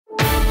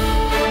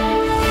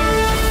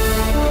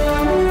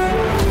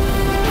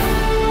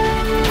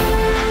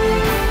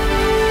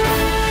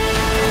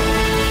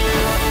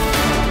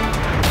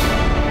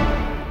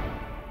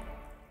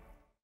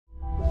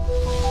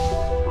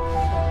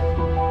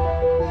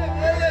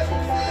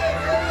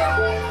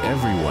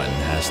Everyone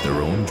has their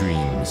own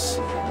dreams.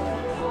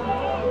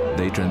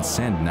 They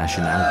transcend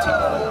nationality,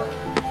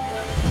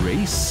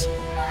 race,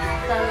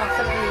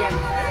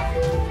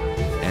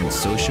 and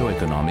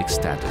socio-economic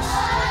status.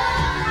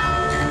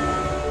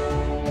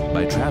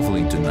 By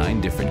traveling to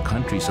 9 different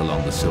countries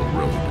along the Silk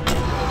Road,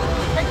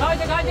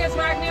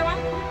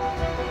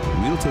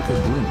 we'll take a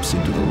glimpse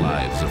into the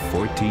lives of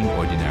 14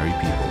 ordinary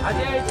people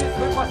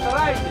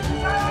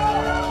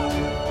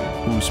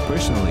whose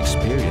personal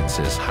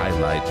experiences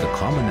highlight the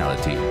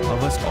commonality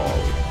of us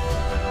all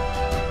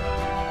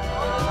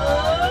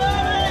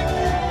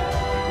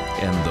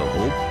and the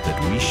hope that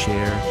we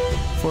share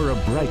for a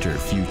brighter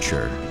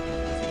future.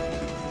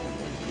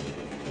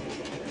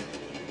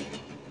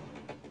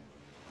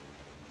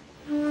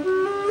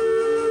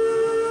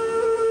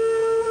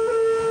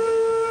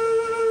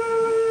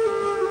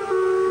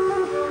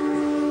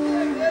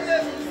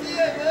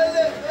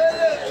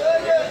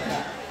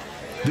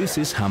 This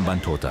is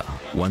Hambantota,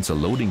 once a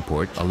loading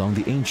port along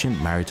the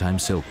ancient maritime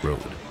Silk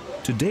Road.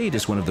 Today it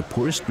is one of the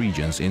poorest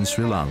regions in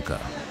Sri Lanka.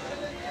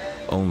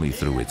 Only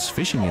through its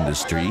fishing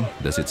industry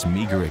does its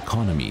meager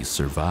economy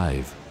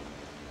survive.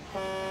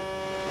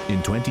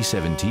 In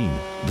 2017,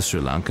 the Sri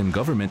Lankan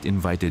government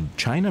invited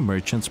China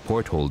Merchants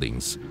Port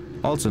Holdings,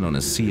 also known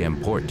as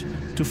CM Port,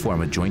 to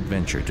form a joint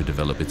venture to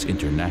develop its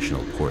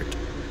international port.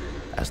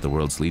 As the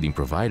world's leading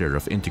provider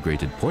of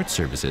integrated port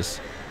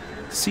services,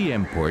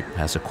 CM Port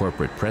has a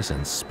corporate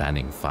presence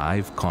spanning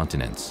 5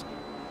 continents.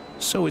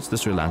 So it's the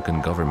Sri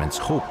Lankan government's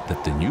hope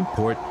that the new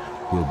port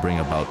will bring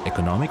about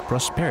economic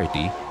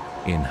prosperity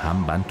in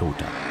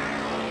Hambantota.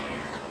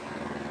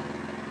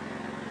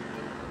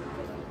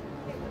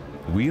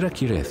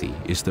 Weerakeerthi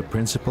is the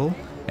principal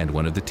and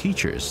one of the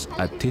teachers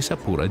at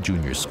Tesapura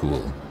Junior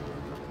School.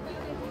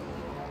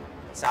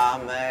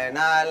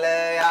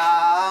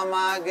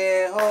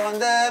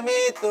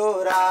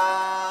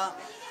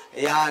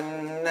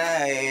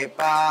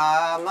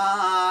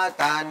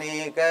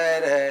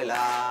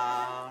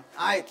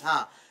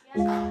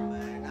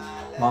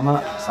 මම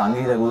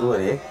සංගීත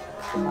ගුරුවරයෙක්.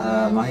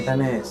 මම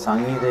හිතන්නේ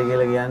සංගීතය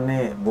කියලා කියන්නේ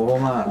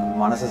බොහොම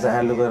මනස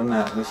සැහැල්ලු කරන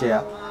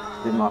විෂයක්.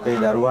 ඉතින් අපේ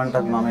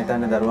දරුවන්ටත් මම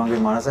හිතන්නේ දරුවන්ගේ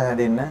මනස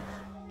හැදෙන්න.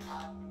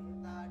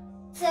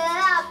 සර්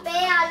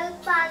අපේ අලුත්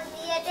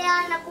පන්තියට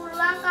යන්න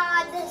පුළුවන්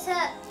කවද්ද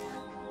sir?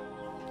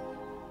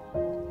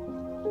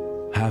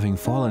 Having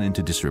fallen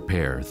into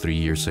disrepair 3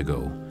 years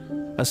ago,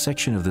 a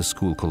section of the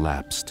school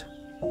collapsed.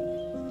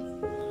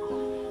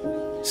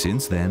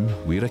 Since then,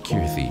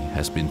 Weerakeerthi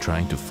has been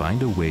trying to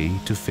find a way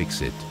to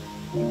fix it.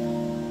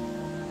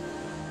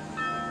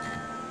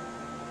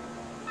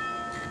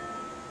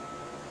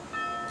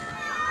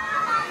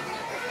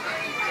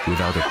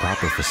 Without a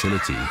proper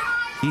facility,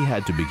 he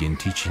had to begin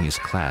teaching his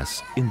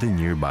class in the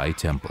nearby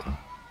temple.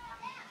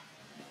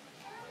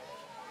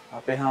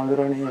 අපේ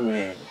හාමුදුරනේ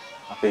මේ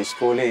අපේ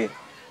ඉස්කෝලේ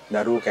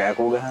දරුවෝ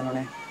කෑකෝ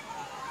ගහනනේ.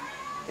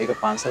 ඒක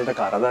පන්සලට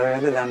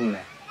කරදරයක්ද දන්නේ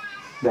නැහැ.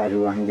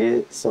 දරුවන්ගේ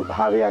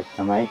ස්වභාවයක්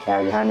තමයි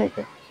කෑ ගහන එක.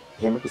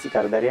 එහෙම කිසි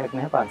කරදරයක්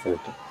නැහැ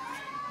පන්සලට.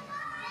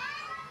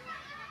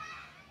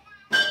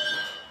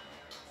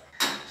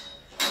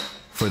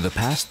 For the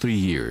past 3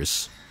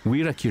 years,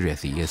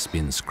 Weerakeerthi has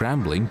been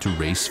scrambling to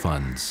raise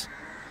funds.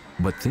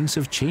 But things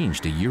have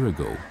changed a year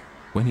ago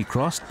when he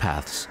crossed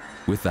paths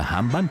with the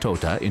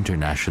Hambantota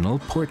International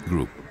Port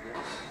Group.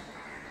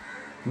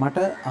 මට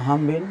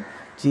අහම්බෙන්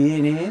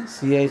CNA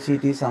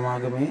CICT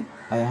සමාගමේ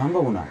අය හම්බ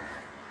වුණා.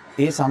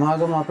 ඒ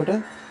සමාගම අපට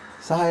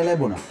සහාය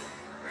ලැබුණා.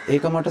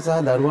 ඒක මට සහ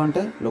දරුවන්ට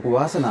ලොකු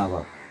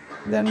වාසනාවක්.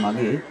 දැන්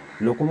මගේ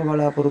ලොකුම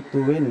බලාපොරොත්තු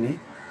වෙන්නේ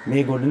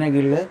මේ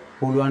ගොඩනැගිල්ල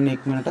පුළුවන්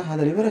ඉක්මනට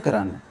හදලා ඉවර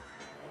කරන්න.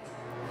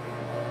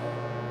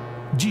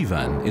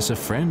 Jivan is a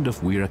friend of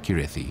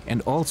Weerakeerthi and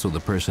also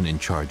the person in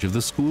charge of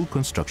the school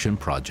construction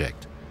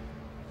project.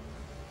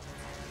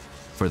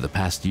 For the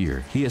past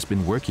year, he has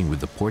been working with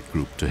the port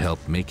group to help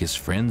make his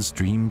friend's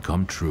dream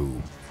come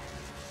true.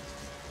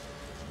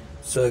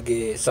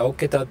 සර්ගේ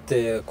සෞඛ්‍ය තත්ත්වය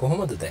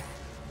කොහොමද දැන්?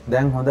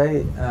 දැන්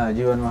හොඳයි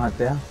ජීවන්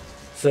මහත්තයා.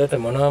 සර්ට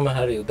මොනවාම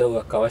හරි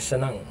උදව්වක් අවශ්‍ය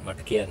නම් මට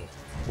කියන්න.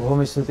 බොහොම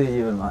ස්තුතියි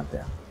ජීවන්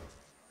මහත්තයා.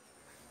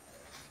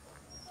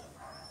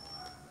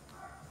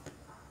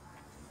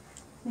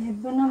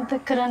 මෙහෙබ්බන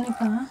අමතක කරන්න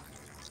එපා.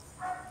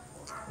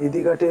 ඉදි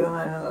කටේම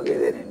යන වගේ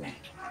දෙන්නේ.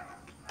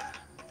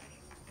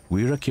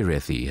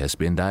 Weerakeerthi has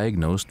been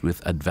diagnosed with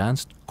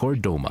advanced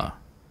chordoma.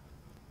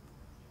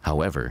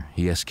 However,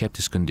 he has kept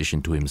his condition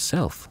to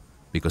himself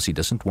because he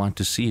doesn't want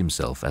to see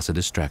himself as a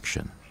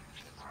distraction.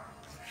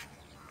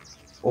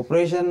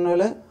 Operation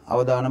වල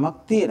අවදානමක්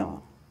තියෙනවා.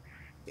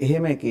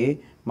 එහෙම එකේ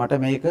මට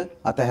මේක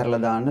අතහැරලා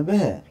දාන්න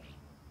බෑ.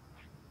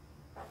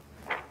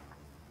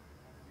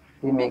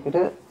 ඉතින් මේකට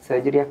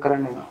සර්ජරියක්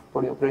කරන්න වෙනවා.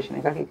 පොඩි ඔපරේෂන්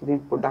එකක්. ඒක ඉතින්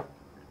පොඩ්ඩක්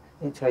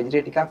මේ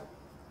සර්ජරි ටිකක්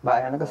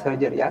භයානක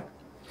සර්ජරියක්.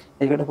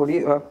 ඒකට පොඩි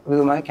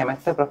ඔබතුමාගේ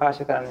කැමැත්ත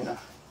ප්‍රකාශ කරන්න වෙනවා.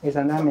 ඒ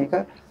සඳහා මේක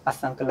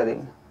අත්සන් කරලා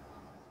දෙන්න.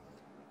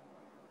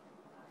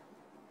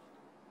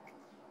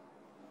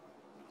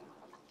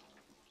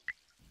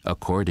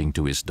 According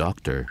to his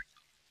doctor,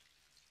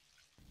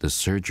 the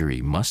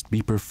surgery must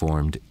be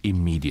performed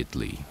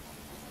immediately.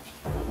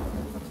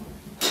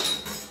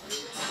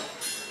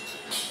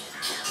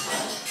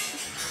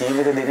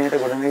 නියමිත දිනයට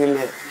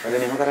ගොඩනැගිල්ලේ වැඩ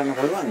නිම කරන්න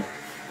පුළුවන්ද?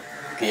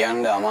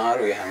 කියන්න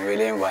අමාරුයි හැම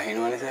වෙලේම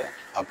වහිනවනේ සර්.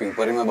 අපි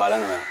උපරිම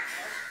බලනවා.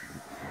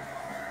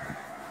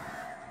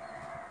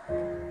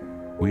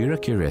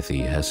 Weerakeerthi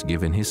has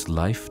given his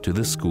life to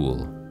the school,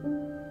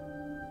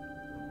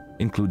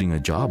 including a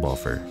job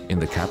offer in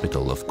the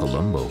capital of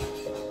Colombo.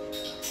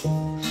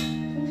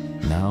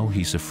 Now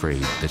he's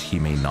afraid that he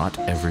may not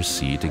ever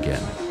see it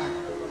again.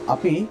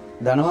 අපි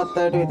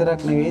ධනවත් අයට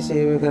විතරක් නෙවෙයි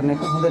සේවය කරන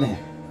එක හොඳ නැහැ.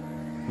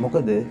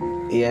 මොකද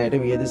ඒ අයට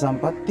වියද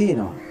සම්පත්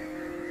තියෙනවා.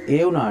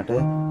 ඒ වුණාට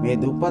මේ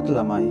දුප්පත්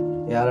ළමයි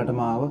එයාලට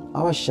මාව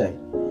අවශ්‍යයි.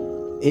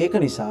 ඒක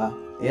නිසා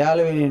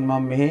එයාලා වෙනුවෙන්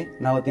මම මෙහෙ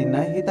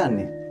නවතින්නයි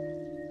හිතන්නේ.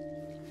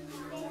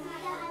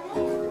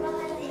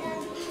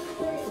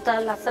 පුතා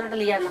ලස්සනට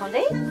ලියන්න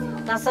හොඳේ.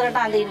 ලස්සනට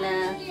අඳින්න.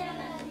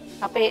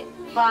 අපේ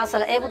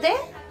පාසල පුතේ.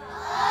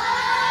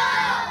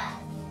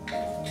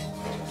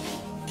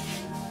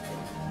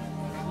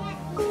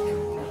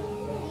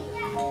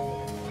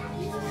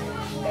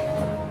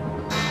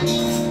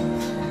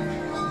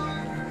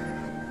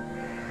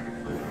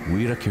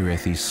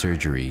 Weerakeerthi's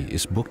surgery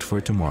is booked for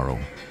tomorrow.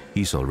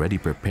 He's already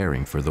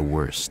preparing for the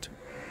worst.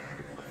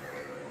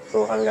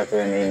 රෝහල් ගත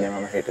වෙන්නේ ඉන්නේ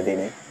මම හෙට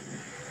දිනේ.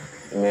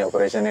 මේ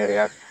ඔපරේෂන්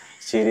එකක්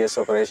සීරියස්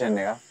ඔපරේෂන්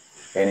එකක්.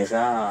 ඒ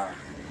නිසා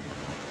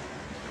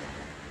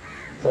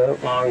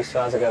මම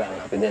විශ්වාස කරන්න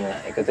අපි දෙන්න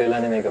එකතු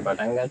වෙලානේ මේක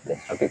පටන් ගත්තේ.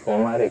 අපි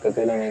කොහොම හරි එකතු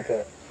වෙලා මේක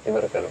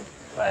ඉවර කරමු.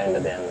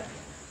 බයෙන්ද දෙන්න.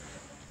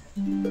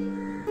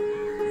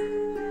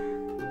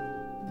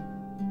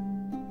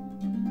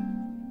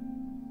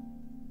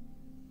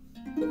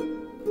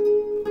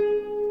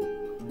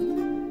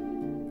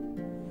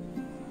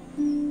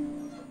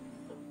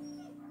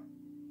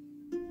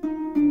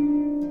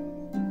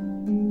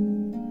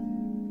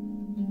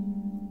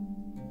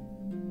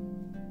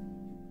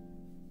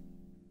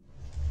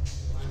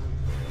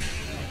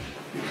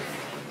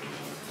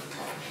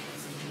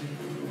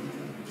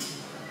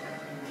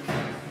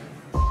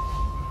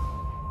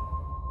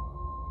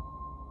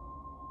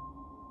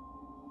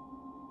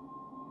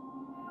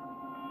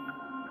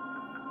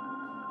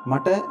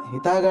 මට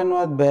හිතා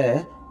ගන්නවත් බෑ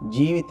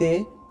ජීවිතේ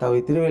තව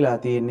ඉතිරි වෙලා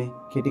තියෙන්නේ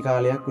කෙටි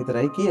කාලයක්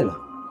විතරයි කියලා.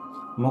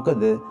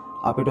 මොකද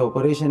අපිට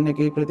ඔපරේෂන්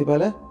එකේ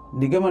ප්‍රතිඵල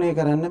නිගමනය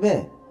කරන්න බෑ.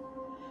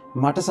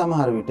 මට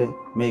සමහර විට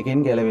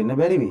මේකෙන් ගැලවෙන්න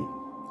බැරි වෙයි.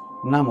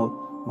 නමුත්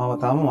මම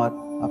තාමවත්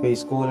අපේ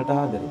ඉස්කෝලේට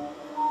ආදරේ.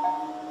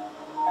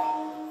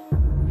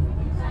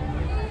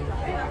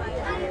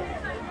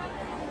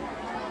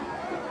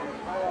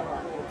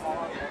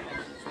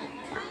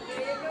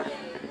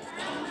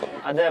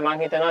 අද මම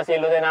හිතනවා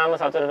සියලු දෙනාම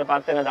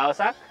සතුටටපත් වෙන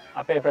දවසක්.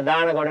 අපේ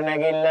ප්‍රධාන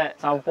ගොඩනැගිල්ල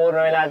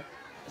සම්පූර්ණ වෙලා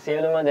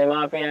සියලුම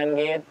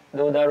දෙමාපියන්ගේ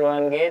දූ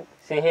දරුවන්ගේ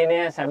සිහිනය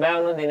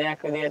සැබෑවුණු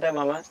දිනයක් විදිහට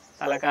මම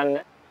සලකන්න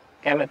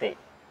කැමතියි.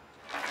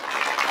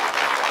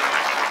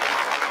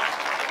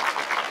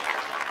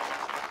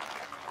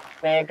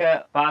 මේක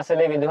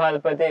පාසලේ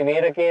විදුහල්පති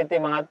වීරකීර්ති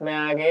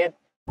මහත්මයාගේ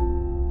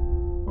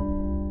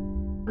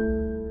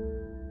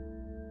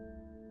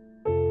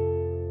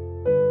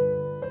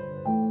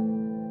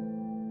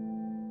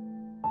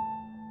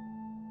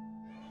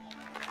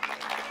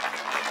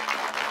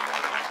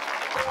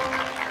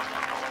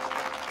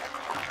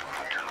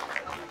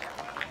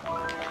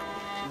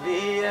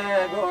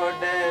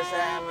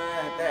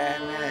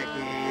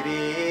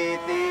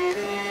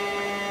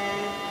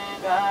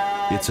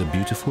It's a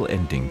beautiful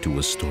ending to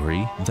a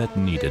story that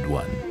needed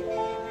one.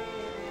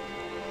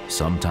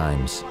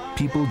 Sometimes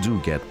people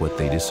do get what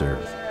they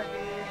deserve.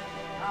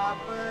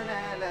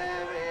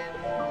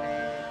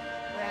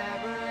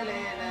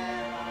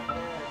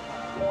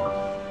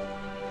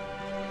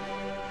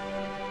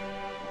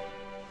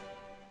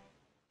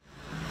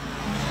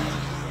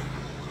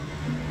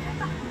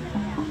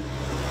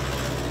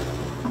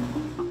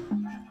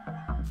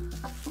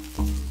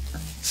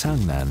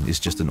 Sangnan is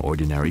just an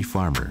ordinary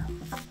farmer,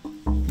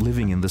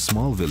 living in the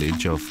small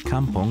village of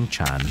Kampong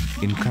Chan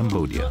in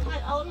Cambodia.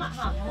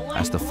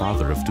 As the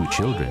father of 2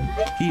 children,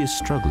 he is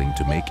struggling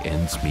to make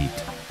ends meet.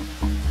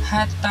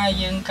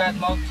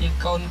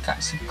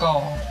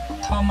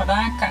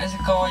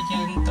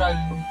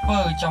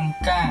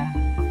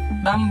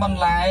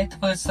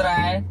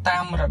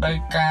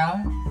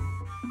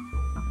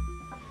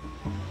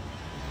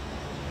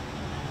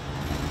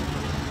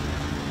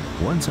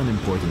 Once an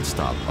important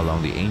stop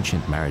along the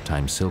ancient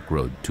maritime Silk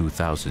Road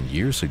 2,000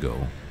 years ago,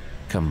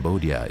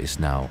 Cambodia is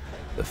now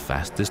the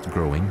fastest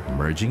growing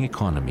emerging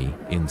economy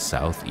in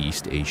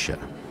Southeast Asia.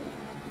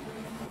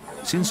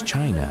 Since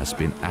China has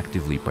been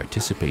actively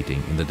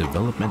participating in the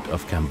development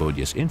of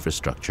Cambodia's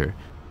infrastructure,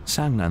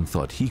 Sangnan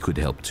thought he could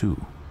help too.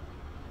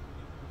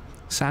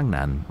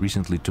 Sangnan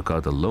recently took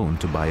out a loan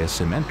to buy a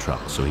cement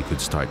truck so he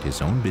could start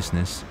his own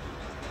business,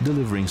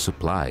 delivering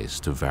supplies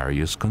to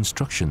various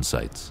construction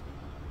sites.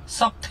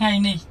 សពថ្ងៃ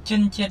នេះជ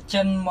នជាតិ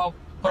ចិនមក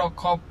ប្រ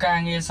កបការ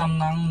ងារសំ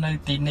ណង់នៅ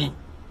ទីនេះ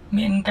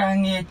មានការ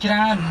ងារច្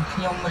រើនខ្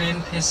ញុំរៀន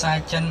ភាសា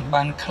ចិន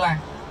បានខ្លះ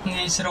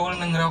ងាយស្រួល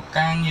នឹងរក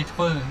ការងារធ្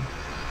វើ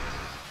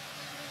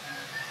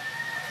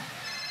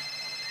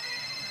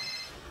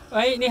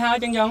អីនេះហើយ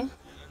ចឹងយ៉ង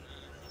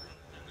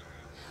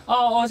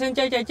我现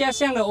在在家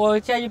乡的，我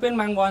在一边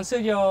忙完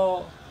事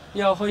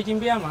要回金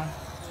边嘛。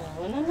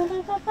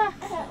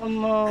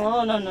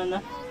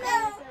那。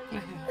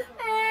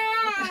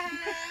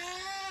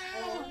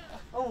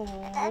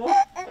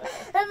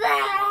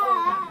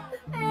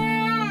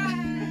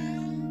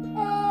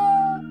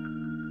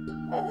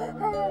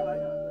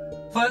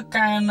ធ្វើ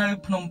ការនៅ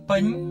ភ្នំពេ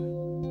ញ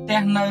ផ្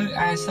ទះនៅ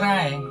ឯស្រែ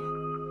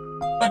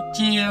ពិត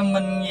ជា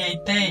មិនងាយ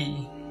ទេ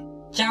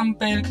ចាំ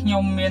ពេលខ្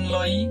ញុំមាន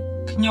លុយ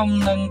ខ្ញុំ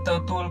នឹងទ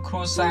ទួលគ្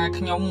រួសារ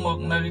ខ្ញុំមក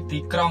នៅទី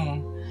ក្រុង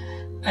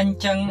អញ្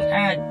ចឹង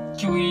អាច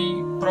ជួយ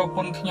ប្រព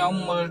ន្ធខ្ញុំ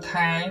មើល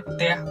ថែផ្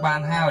ទះបា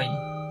នហើយ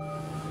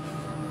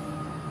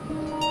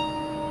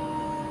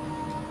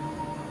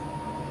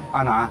阿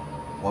南，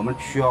我们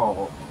需要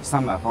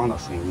300方的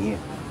水泥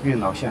运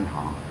到现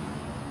场，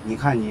你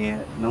看你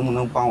能不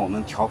能帮我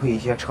们调配一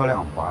些车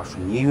辆把水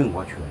泥运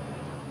过去？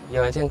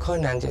有一点困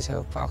难，就是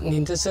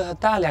你这是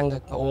大量的，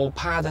我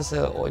怕的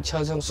是我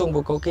车上送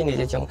不过给你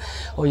这种，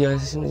我有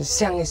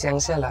箱一箱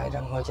下来，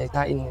然后再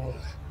答应你。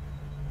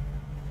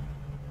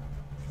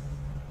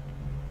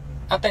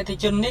អតិថិ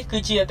ជននេះគឺ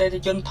ជាអតិថិ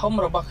ជនធំ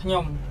របស់ខ្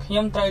ញុំ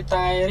ត្រូវ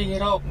តែរិះ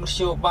រកមធ្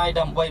យោបាយ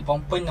ដើម្បីបំ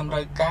ពេញតម្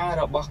រូវការ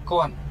របស់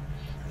គាត់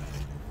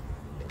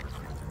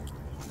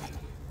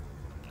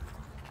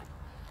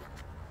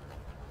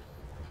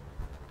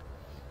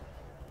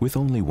With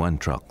only one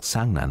truck,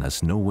 Sangnan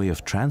has no way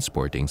of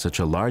transporting such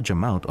a large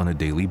amount on a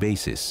daily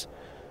basis.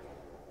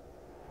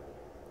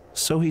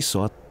 So he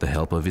sought the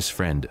help of his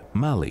friend,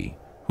 Mali,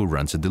 who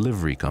runs a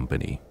delivery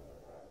company.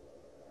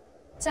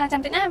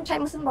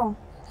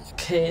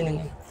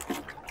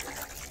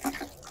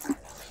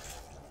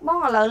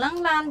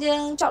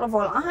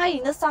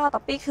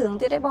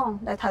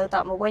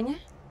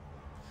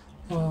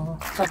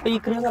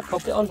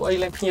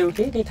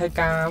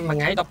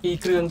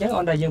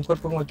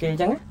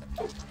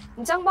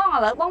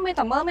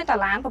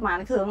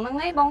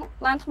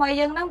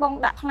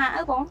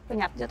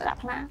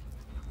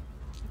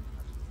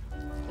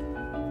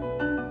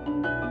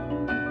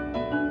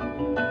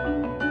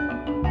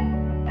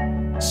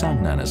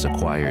 Sangnan has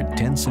acquired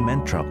 10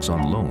 cement trucks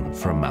on loan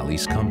from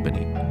Mali's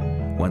company.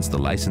 Once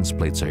the license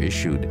plates are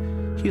issued,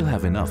 he'll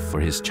have enough for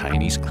his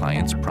Chinese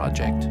client's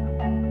project.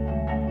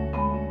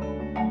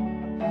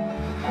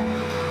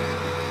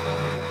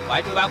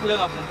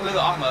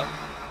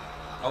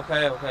 Ok.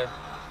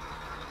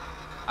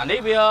 Anh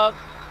ấy bây giờ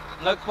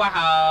nơi qua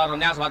rồi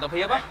nhà sản tập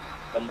hiệp á,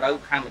 cầm râu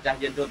khai một trăm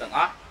dân thương tầng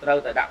óc, râu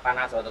tại đạp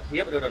pana sản tập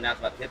hiệp, rồi nhà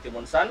sản tập hiệp chỉ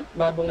muốn sấn,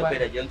 bây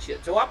giờ dân chuyện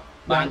chốt,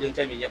 ban dân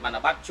chơi mình nhận bạn là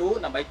bắt chú,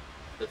 là mấy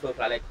từ phương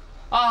lại lên.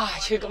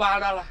 Chưa có bao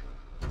đâu là.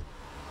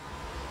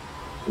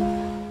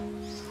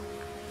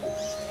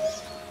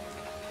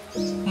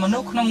 មនុ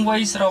ស្សក្នុងវ័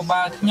យស្រ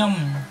បាលខ្ញុំ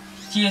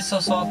ជាស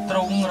សរទ្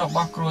រូងរប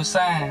ស់គ្រួ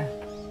សារ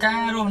កា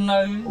ររស់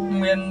នៅ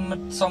មានមិ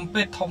ត្តសម្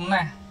ពាធធំ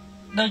ណាស់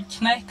ដូ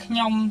ច្នេះខ្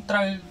ញុំត្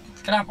រូវ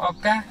ក្រាបឱ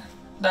កាស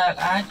ដែល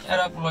អាច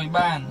រកលុយ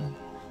បាន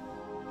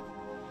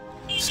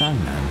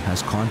Sangnan has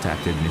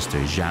contacted Mr.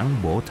 Zhang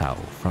Botao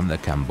from the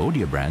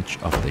Cambodia branch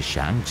of the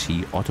Shaanxi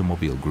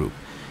Automobile Group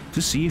to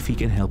see if he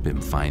can help him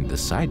find the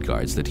side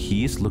guards that he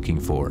is looking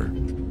for.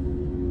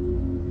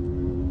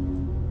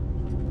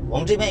 我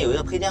们这边有一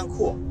个配件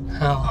库，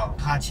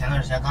他前段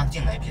时间刚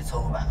进了一批测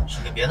绘板，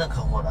是给别的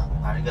客户的，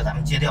把这个咱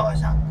们借调一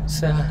下。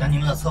是啊。等你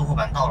们的测绘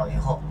板到了以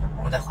后，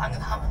我们再还给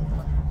他们。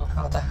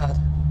好的。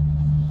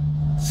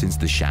Since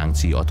the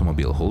Shaanxi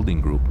Automobile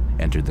Holding Group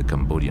entered the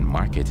Cambodian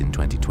market in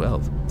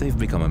 2012, they've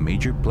become a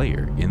major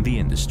player in the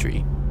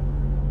industry.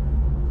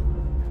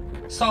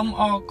 សូម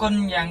អរគុណ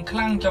យ៉ាងខ្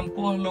លាំងចំ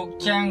ពោះលោក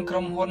ចាងក្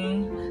រុមហ៊ុន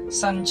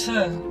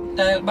Sancher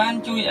ដែលបាន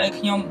ជួយឲ្យ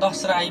ខ្ញុំដោះ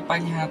ស្រាយប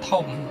ញ្ហា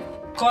ធំ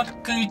គាត់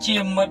គឺជា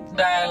មិត្ត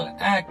ដែល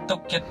អាចទុក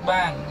ចិត្ត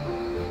បាន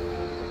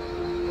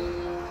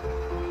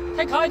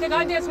តែខ້ອຍទៀ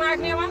តស្មើ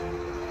គ្នាមក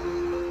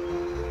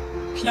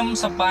ខ្ញុំ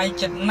សប្បាយ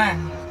ចិត្តណាស់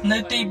នៅ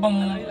ទីបំ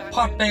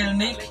ផុតពេល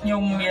នេះខ្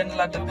ញុំមាន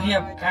លទ្ធភាព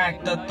អាច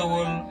ទទួ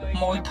ល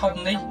មួយធំ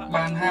នេះ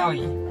បានហើយ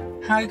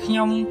ខ្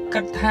ញុំ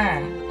គិតថា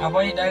អ្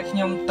វីដែលខ្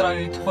ញុំត្រូវ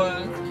ធ្វើ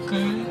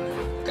គឺ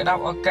ក្តា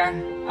ប់ឱកាស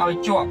ឲ្យ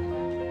ជាប់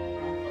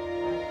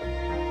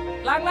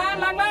ឡើង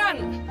បាន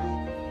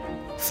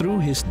Through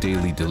his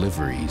daily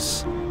deliveries,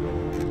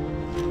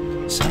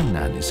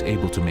 Sangnan is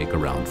able to make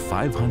around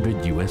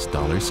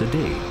 $500 a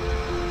day,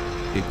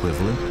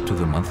 equivalent to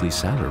the monthly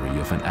salary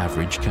of an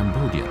average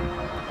Cambodian.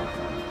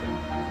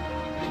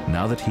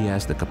 Now that he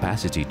has the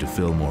capacity to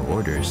fill more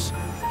orders,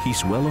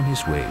 he's well on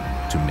his way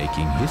to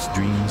making his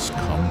dreams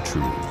come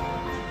true.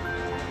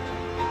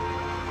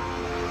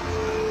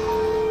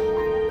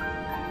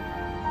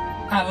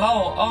 Hello,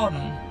 on.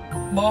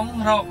 Bong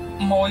rok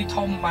moi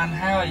thom ban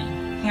hai.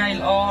 Ngày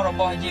ល្អរ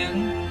បស់យើង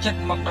ចិត្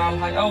តមកដល់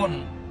ហើយអូន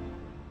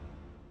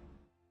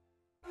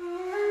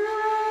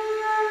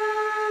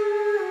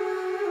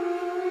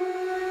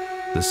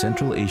The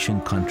Central Asian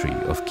country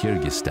of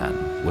Kyrgyzstan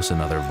was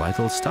another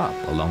vital stop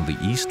along the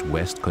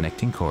east-west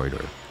connecting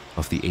corridor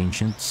of the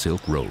ancient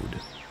Silk Road.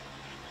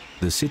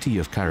 The city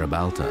of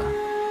Hambantota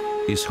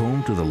is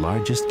home to the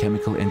largest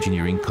chemical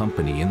engineering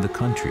company in the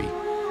country,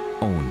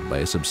 owned by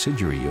a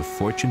subsidiary of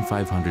Fortune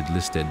 500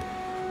 listed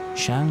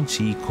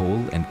Shaanxi Coal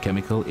and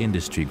Chemical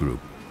Industry Group.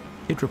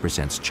 It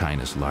represents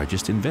China's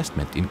largest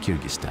investment in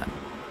Kyrgyzstan.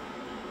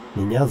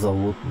 Меня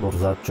зовут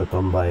Нурзат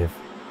Чотонбаев.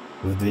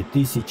 В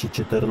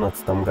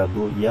 2014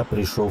 году я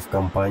пришел в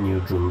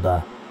компанию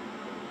Джунда.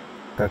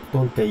 Как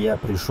только я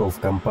пришел в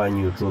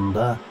компанию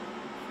Джунда,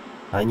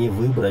 они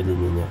выбрали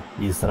меня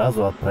и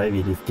сразу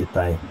отправили в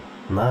Китай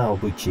на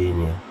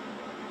обучение,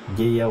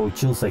 где я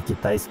учился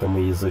китайскому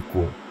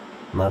языку.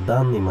 На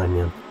данный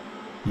момент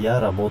я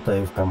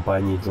работаю в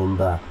компании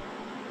Джунда.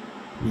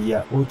 И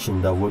я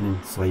очень доволен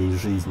своей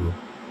жизнью,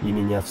 и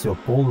меня все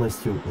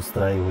полностью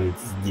устраивает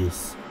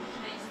здесь.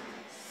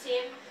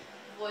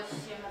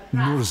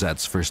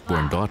 Nurzat's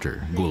firstborn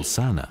daughter,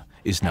 Gulsana,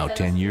 is now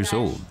 10 years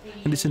old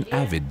and is an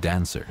avid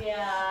dancer.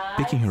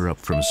 Picking her up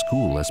from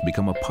school has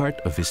become a part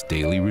of his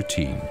daily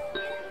routine.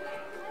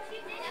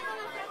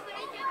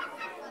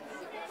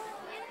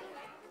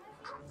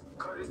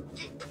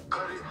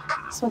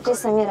 Смотри,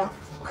 Самира,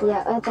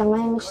 это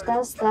моя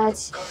мечта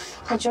стать.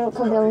 Хочу,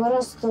 когда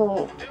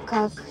вырасту,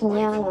 как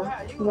няня,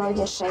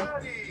 блогершей.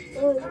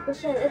 Ой,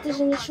 Гушан, это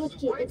же не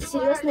шутки, это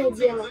серьезное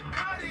дело.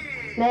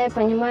 Да, я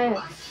понимаю,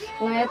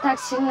 но я так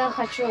сильно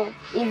хочу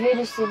и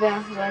верю в себя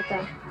в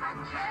это.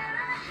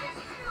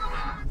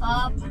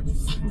 Пап,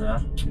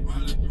 Да.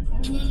 у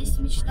меня есть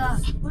мечта.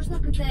 Можно,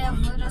 когда я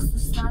вырасту,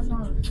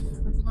 стану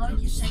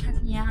блогершей,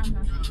 как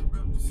няня?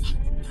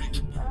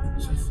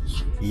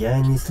 Я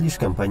не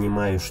слишком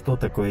понимаю, что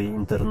такое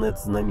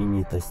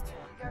интернет-знаменитость,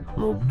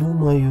 но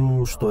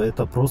думаю, что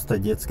это просто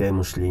детское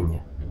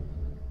мышление.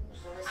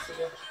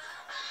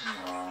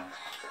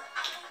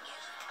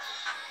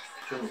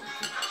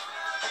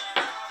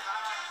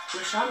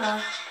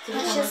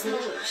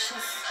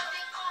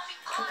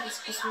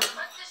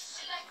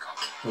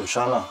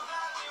 Гульшана,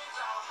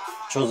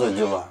 что за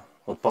дела?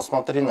 Вот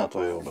посмотри на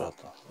твоего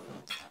брата.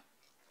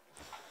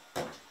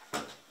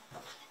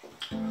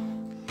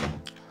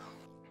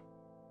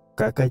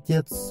 Как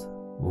отец,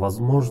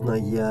 возможно,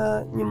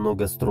 я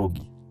немного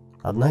строгий.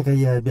 Однако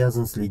я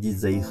обязан следить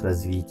за их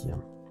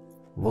развитием.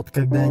 Вот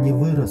когда они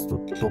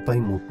вырастут, то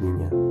поймут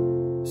меня.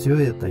 Все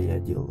это я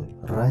делаю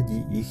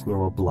ради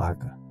ихнего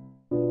блага.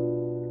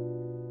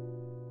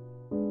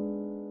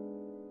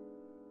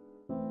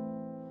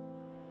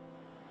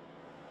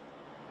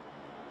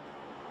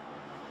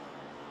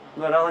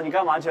然后你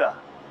干嘛去？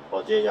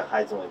我接着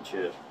孩子们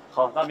去。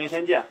好，那明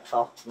天见。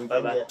好，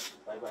拜拜。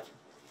拜拜。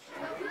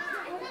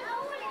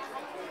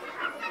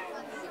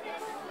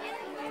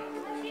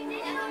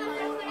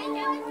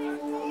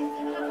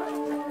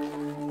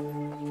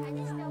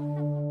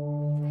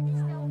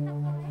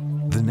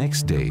The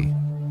next day,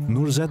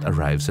 Nurzat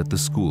arrives at the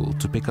school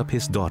to pick up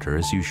his daughter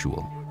as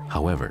usual.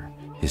 However,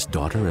 his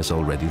daughter has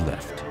already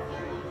left.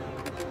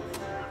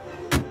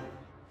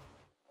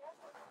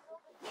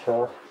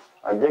 Чё?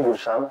 А где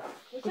Гульшана?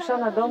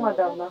 Гульшана дома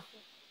давно.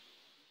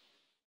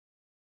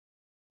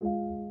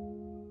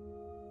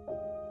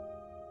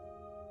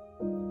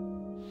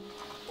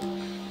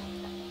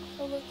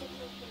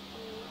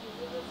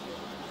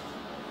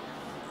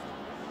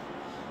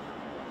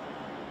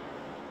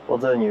我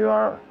的女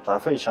儿她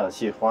非常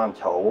喜欢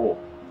跳舞，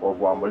我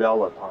管不了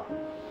了她。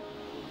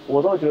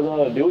我倒觉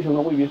得流行的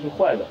未必是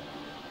坏的，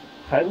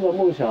孩子的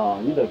梦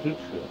想你得支持，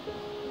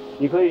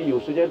你可以有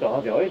时间找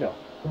他聊一聊。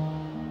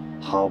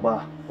好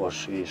吧，我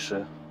试一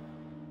试。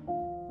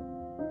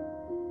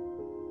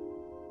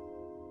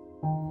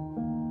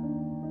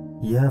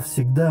Я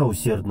всегда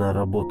усердно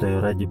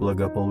работаю ради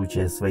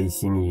благополучия своей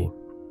семьи.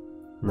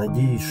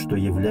 Надеюсь, что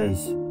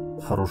являюсь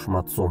хорошим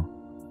отцом,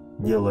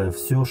 делая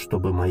все,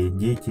 чтобы мои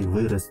дети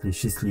выросли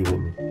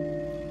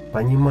счастливыми.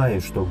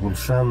 Понимаю, что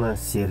Гульшана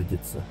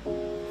сердится,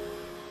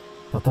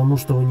 потому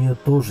что у нее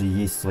тоже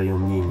есть свое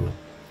мнение.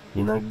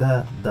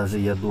 Иногда даже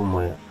я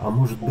думаю, а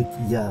может быть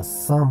я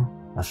сам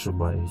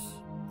ошибаюсь.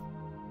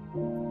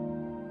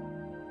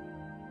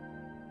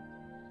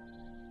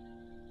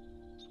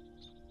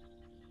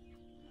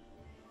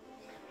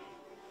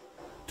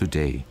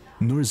 Today,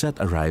 Nurzat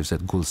arrives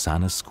at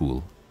Gulsana's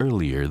school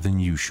earlier than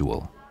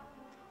usual.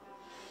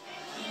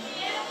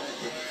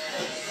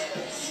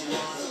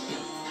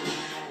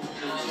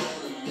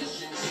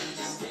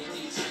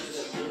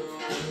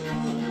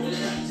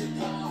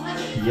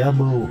 Я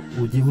был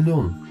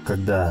удивлен,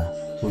 когда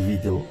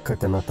увидел,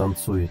 как она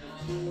танцует.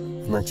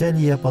 Вначале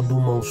я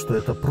подумал, что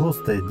это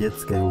просто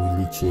детское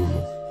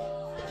увлечение,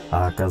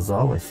 а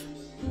оказалось,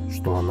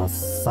 что она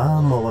с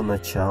самого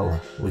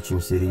начала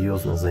очень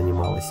серьезно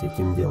занималась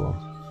этим делом.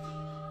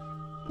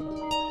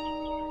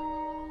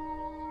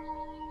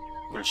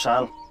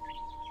 Гульшан,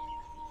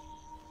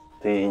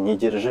 ты не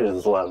держи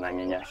зла на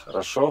меня,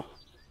 хорошо?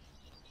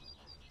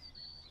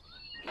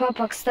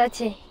 Папа,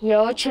 кстати,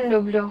 я очень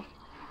люблю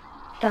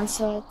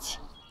танцевать.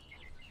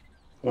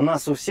 У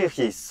нас у всех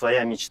есть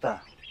своя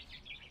мечта.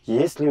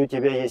 Если у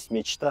тебя есть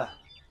мечта,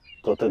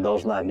 то ты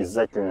должна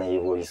обязательно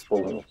его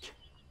исполнить.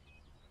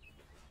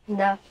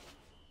 Да.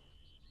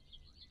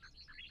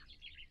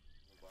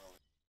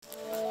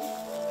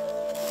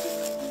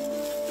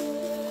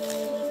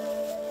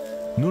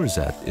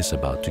 Nurzat is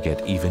about to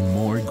get even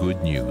more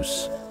good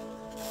news.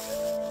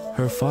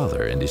 Her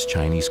father and his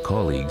Chinese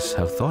colleagues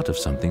have thought of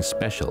something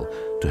special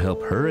to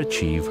help her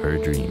achieve her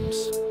dreams.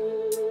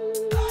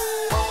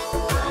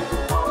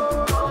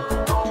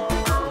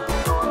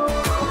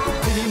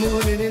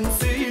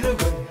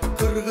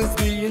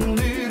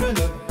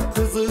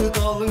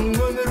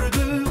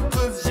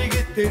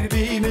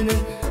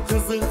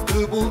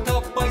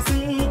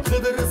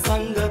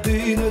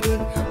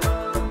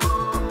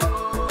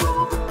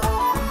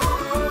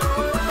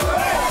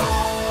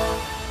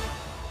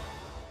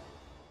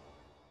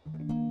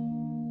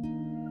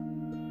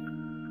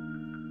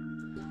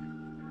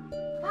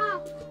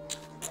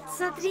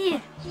 Смотри,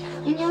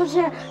 у меня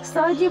уже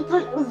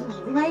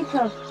 101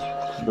 лайков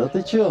Да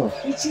ты чё?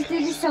 и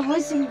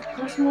 408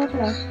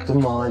 просмотров. Ты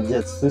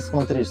молодец. Ты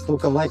смотри,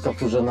 столько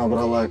лайков уже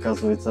набрала,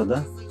 оказывается,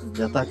 да?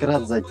 Я так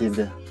рад за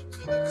тебя.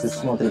 Ты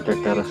смотри, как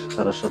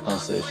хорошо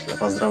танцуешь. Я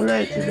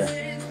поздравляю тебя.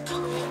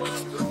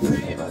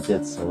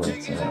 Молодец,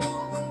 умница.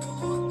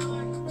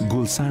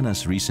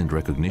 Gulsana's recent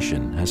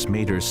recognition has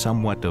made her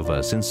somewhat of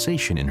a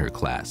sensation in her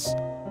class.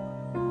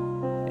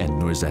 And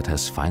Nurzat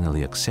has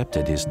finally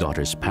accepted his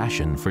daughter's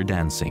passion for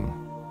dancing.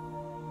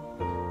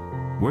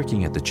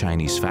 Working at the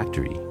Chinese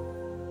factory,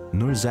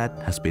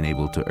 Nurzat has been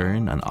able to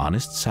earn an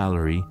honest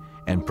salary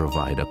and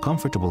provide a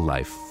comfortable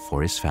life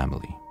for his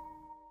family.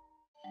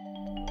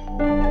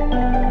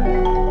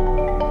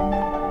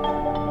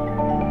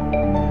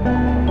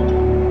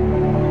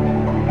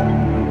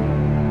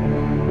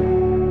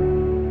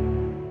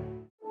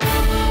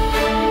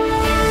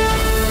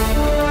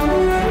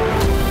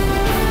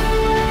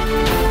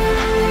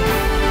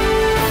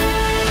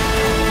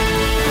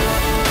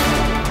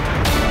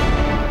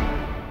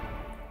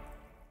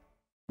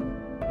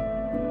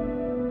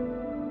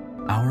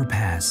 Our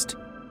past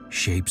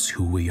shapes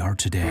who we are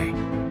today,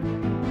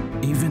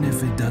 even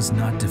if it does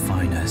not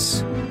define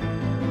us.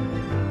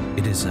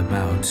 It is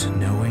about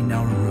knowing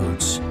our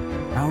roots,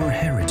 our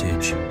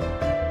heritage,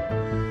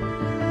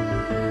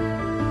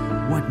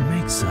 what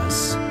makes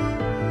us,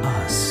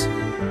 us.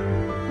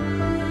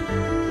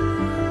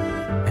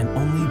 And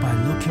only by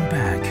looking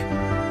back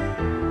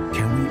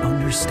can we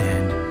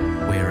understand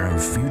where our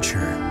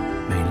future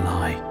may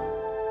lie.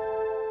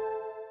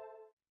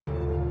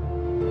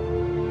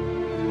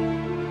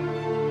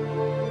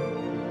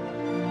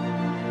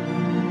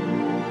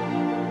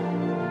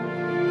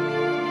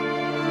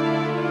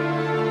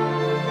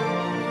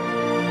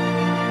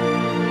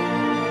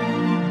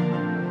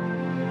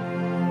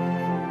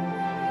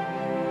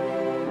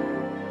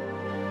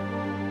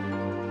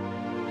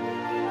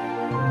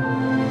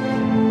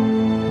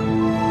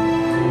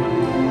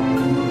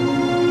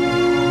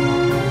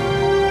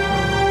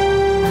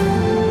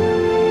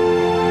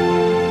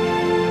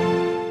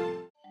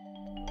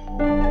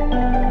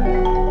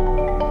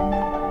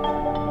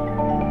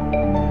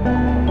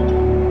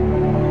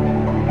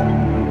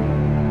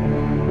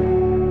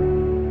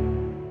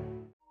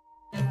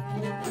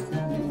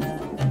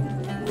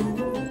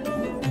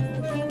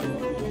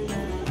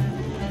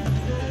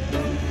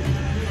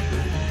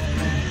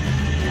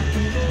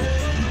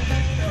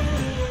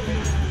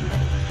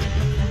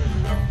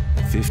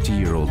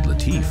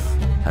 Latif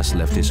has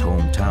left his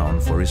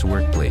hometown for his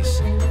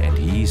workplace, and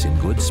he's in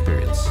good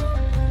spirits.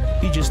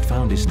 He just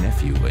found his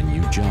nephew a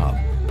new job.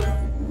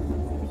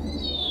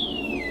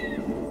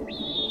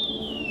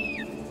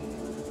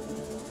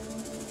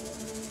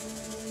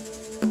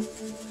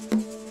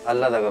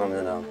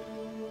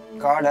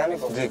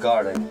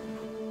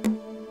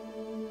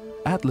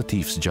 At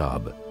Latif's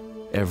job,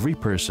 every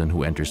person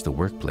who enters the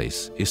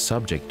workplace is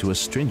subject to a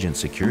stringent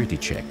security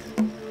check.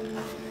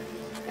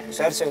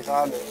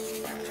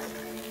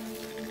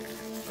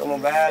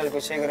 Mobile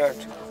कोई cigarette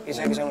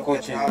किसी किस्म का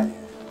कुछ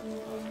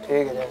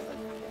ठीक है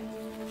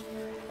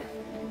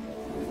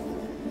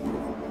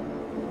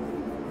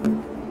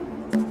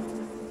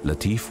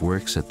Latif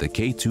works at the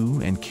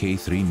K2 and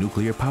K3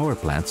 nuclear power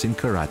plants in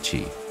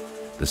Karachi,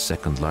 the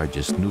second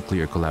largest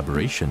nuclear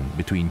collaboration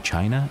between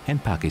China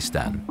and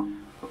Pakistan.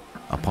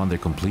 Upon their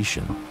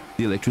completion,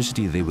 the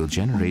electricity they will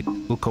generate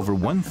will cover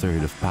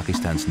 1/3 of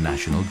Pakistan's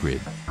national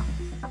grid.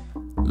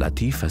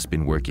 Latif has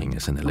been working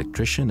as an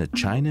electrician at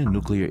China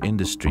Nuclear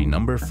Industry No.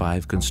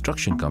 5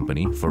 construction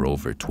company for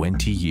over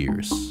 20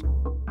 years.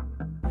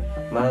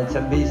 मैं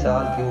 26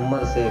 साल की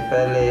उम्र से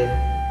पहले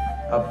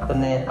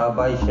अपने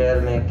आबाई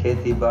शहर में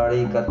खेती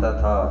बाड़ी करता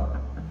था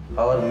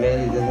और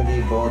मेरी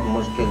ज़िंदगी बहुत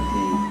मुश्किल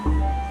थी।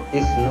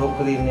 इस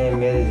नौकरी ने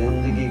मेरी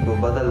ज़िंदगी को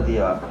बदल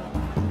दिया।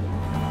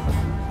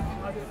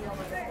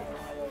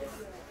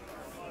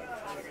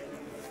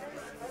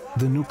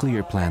 The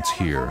nuclear plants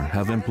here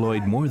have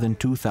employed more than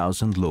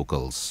 2,000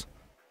 locals.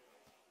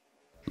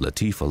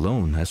 Latif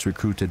alone has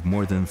recruited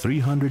more than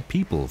 300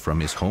 people from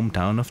his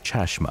hometown of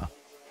Chashma,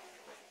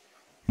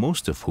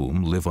 most of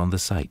whom live on the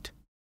site.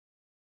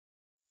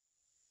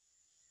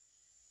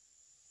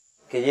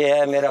 कि ये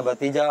है मेरा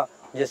भतीजा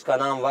जिसका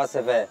नाम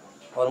वासिफ है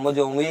और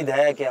मुझे उम्मीद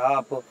है कि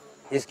आप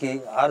इसकी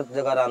हर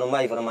जगह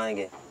रहनुमाई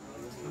फरमाएंगे।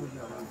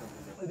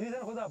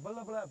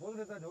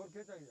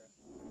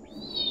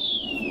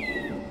 各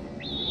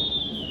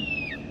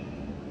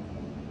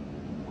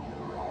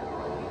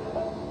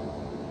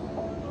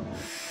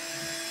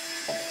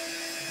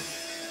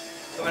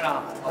位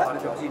长，把他的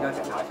表记呢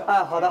检查一下。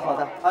哎，好的，好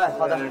的，哎，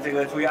好的。这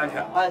个注意安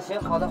全。哎，行，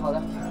好的，好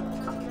的。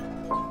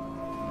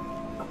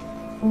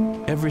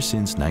 Ever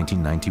since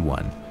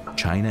 1991,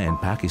 China and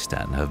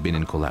Pakistan have been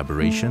in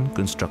collaboration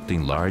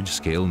constructing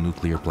large-scale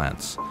nuclear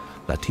plants.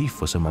 Latif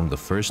was among the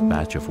first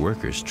batch of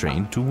workers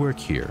trained to work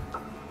here.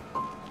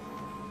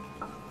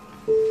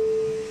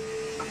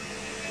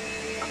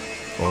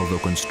 Although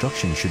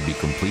construction should be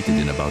completed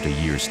in about a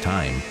year's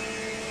time,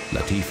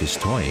 Latif is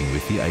toying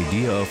with the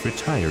idea of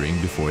retiring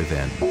before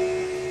then.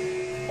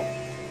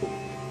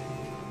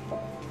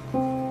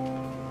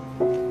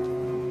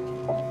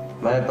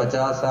 मैं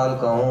 50 साल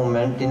का हूँ।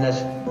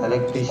 Maintenance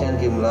electrician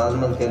की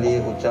मुलाजमत के लिए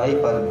ऊंचाई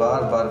पर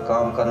बार बार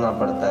काम करना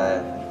पड़ता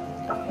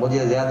है।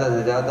 मुझे ज़्यादा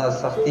से ज़्यादा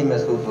सख्ती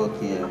महसूस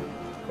होती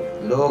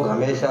है। लोग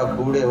हमेशा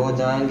बूढ़े हो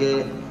जाएंगे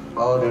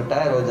और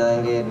रिटायर हो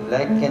जाएंगे,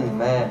 लेकिन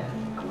मैं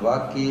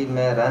वाकई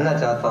में रहना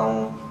चाहता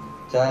हूँ,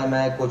 चाहे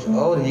मैं कुछ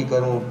और ही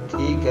करूँ।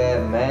 ठीक है,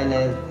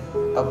 मैंने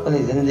अपनी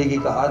ज़िंदगी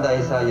का आधा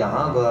हिस्सा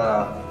यहाँ गुजारा।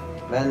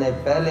 मैंने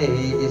पहले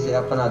ही इसे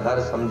अपना घर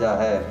समझा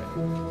है।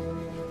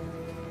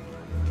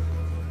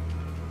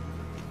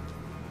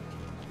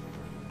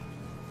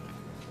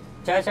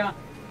 चाचा,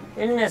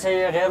 इनमें से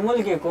ये गैर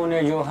मुल्की कौन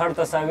है जो हर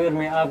तस्वीर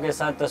में आपके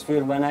साथ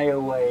तस्वीर बनाया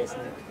हुआ है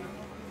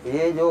इसने?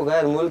 ये जो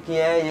गैर मुल्की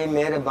है, ये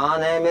मेरे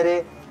बान है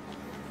मेरे।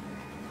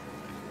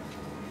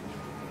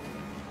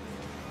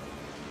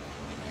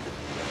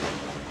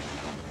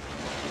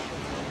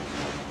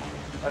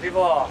老弟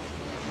夫，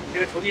你这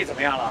个徒弟怎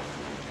么样了？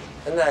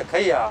现在可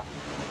以啊，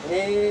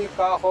你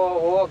搞好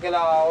我给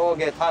了，我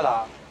给他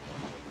了。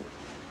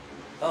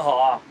很好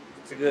啊，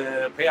这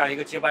个培养一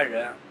个接班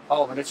人，把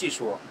我们的技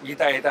术一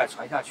代一代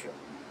传下去。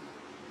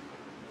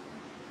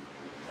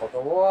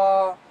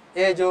我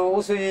也就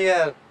50岁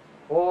了，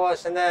我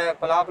现在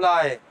不拉不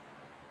来，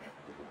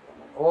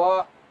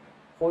我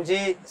估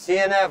计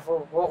CNF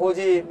我估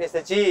计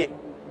Mr. G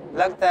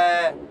लगता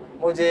है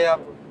मुझे अब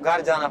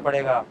घर जाना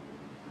पड़ेगा。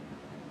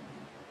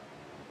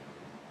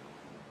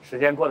时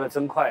间过得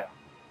真快啊！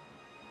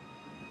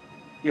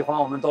一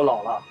晃我们都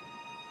老了。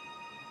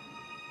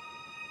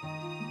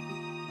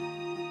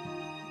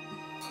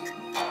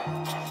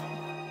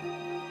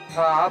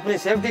हाँ, अपनी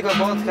सेफ्टी का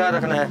बहुत ख्याल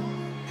रखना है।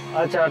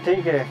 अच्छा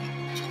ठीक है,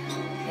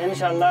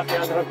 इंशाल्लाह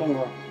ख्याल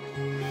रखूंगा।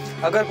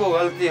 अगर कोई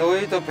गलती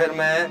हुई तो फिर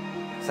मैं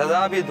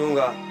सजा भी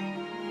दूंगा।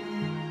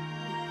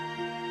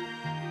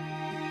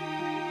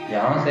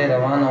 यहाँ से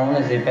रवाना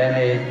होने से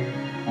पहले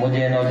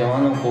मुझे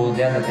नौजवानों को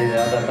ज़्यादा से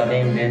ज़्यादा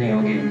तालीम देनी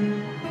होगी,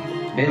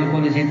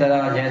 बिल्कुल इसी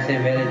तरह जैसे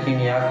मेरे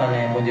चीनी आका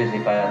ने मुझे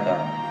सिखाया था।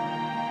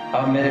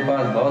 अब मेरे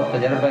पास बहुत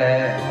तजर्बा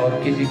है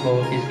और किसी को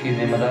इसकी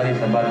जिम्मेदारी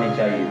संभालनी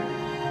चाहिए।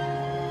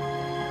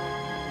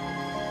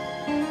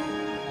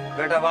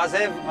 बेटा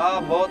वासिफ,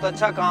 आप बहुत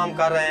अच्छा काम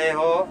कर रहे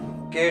हो।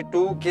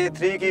 K2,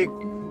 K3 की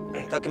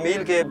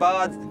तकमील के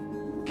बाद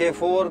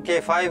K4,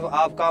 K5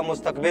 आपका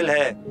मुस्तकबिल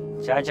है।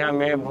 चाचा,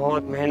 मैं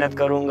बहुत मेहनत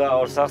करूंगा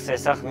और सख्त से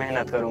सख्त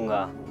मेहनत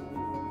करूंगा।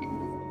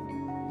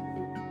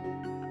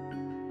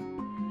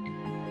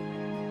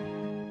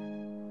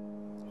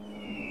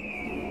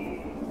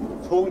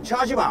 从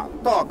恰吉马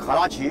到卡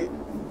拉奇，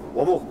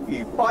我们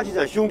与巴基斯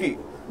坦兄弟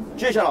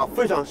结下了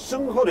非常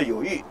深厚的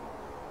友谊。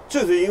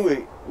正是因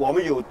为我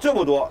们有这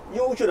么多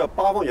优秀的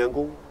巴方员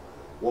工，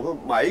我们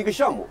每一个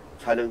项目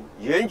才能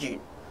严谨、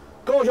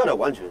高效的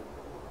完成。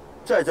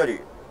在这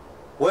里，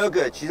我要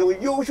给其中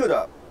优秀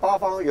的巴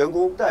方员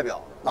工代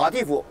表拉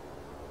蒂夫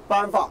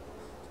颁发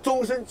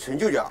终身成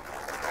就奖。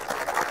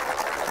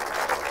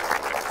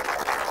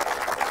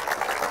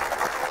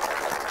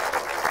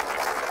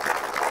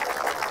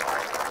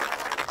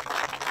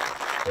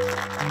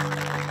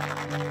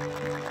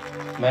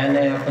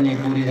 मैंने अपनी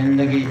पूरी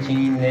ज़िंदगी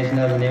चीन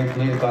नेशनल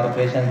न्यूक्लियर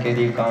कॉरपोरेशन के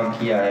लिए काम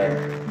किया है।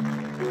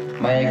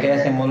 मैं एक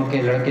ऐसे मुल्क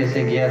के लड़के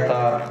से गया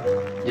था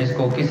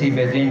जिसको किसी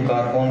बेहतरीन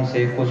कारकुन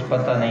से कुछ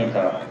पता नहीं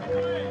था।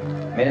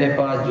 मेरे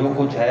पास जो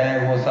कुछ है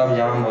वो सब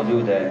यहाँ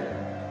मौजूद है।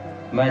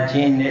 मैं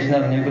चीन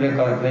नेशनल न्यूक्लियर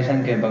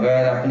कॉरपोरेशन के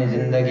बगैर अपनी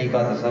ज़िंदगी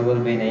का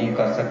तस्वर भी नहीं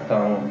कर सकता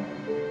हूँ।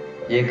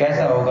 ये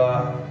कैसा होगा?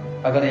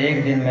 अगर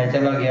एक दिन मैं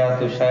चला गया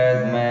तो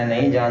शायद मैं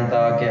नहीं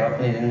जानता कि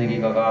अपनी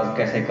ज़िंदगी का आगाज़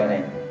कैसे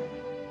करें।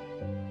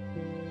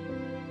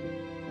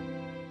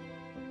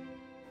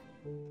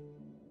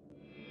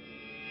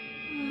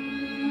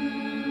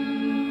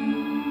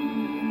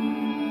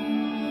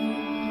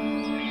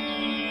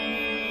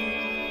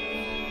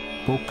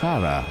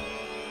 Pokhara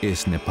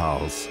is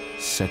Nepal's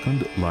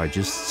second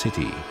largest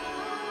city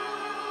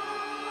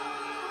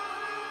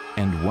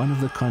and one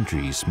of the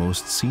country's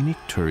most scenic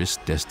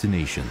tourist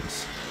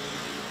destinations.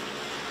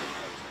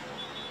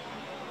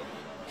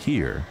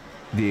 Here,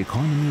 the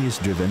economy is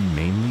driven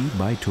mainly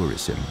by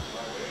tourism.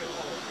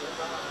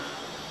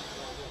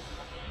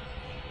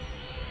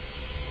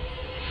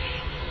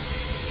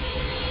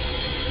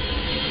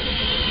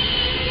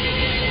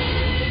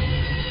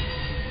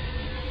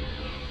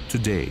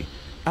 Today,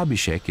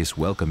 Abhishek is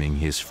welcoming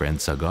his friend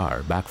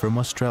Sagar back from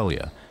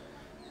Australia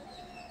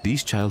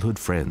These childhood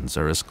friends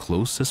are as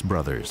close as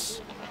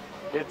brothers.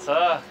 It's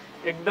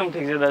एकदम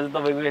ठीक छ दाजु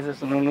तपाईको यसो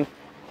सुनाउनु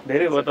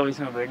धेरै भयो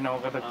तपाईसँग भेट्न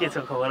मौका त के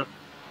छ खबर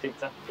ठीक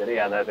छ धेरै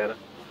याद आयो तेरो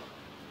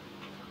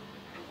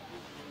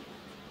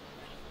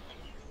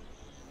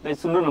दाइ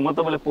सुन्नु न म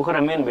तपाईलाई पोखरा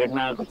मेन भेट्न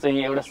आएको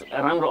चाहिँ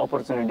एउटा राम्रो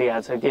अपर्च्युनिटी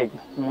आछ के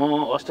म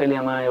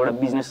अस्ट्रेलियामा एउटा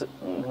बिजनेस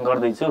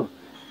गर्दै छु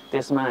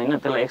त्यसमा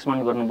हैन त्यसलाई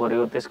एक्सपान्ड गर्नु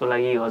पर्यो त्यसको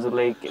लागि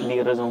हजुरलाई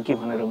लिएर जाउँ कि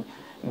भनेर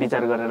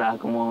विचार गरेर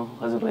आएको म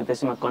हजुरलाई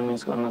त्यसैमा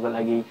कन्भिन्स गर्नको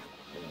लागि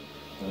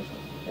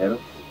हेर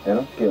हेर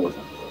के हुन्छ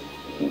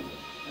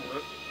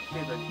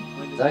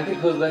जागिर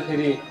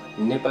खोज्दाखेरि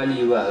नेपाली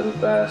युवाहरू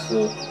प्रायः जसो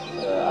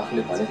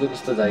आफूले भनेको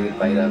जस्तो जागिर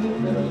पाइरहेको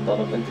हुँदैन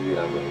तर पनि त्यति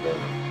राम्रो हुँदैन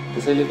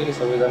त्यसैले पनि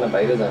सबैजना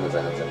बाहिर जान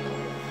चाहन्छन्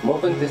म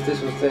पनि त्यस्तै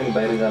सोच्दै अनि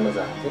बाहिर जान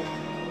चाहन्थेँ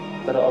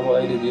तर अब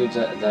अहिले यो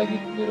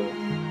जागिर मेरो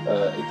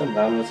एकदम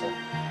राम्रो छ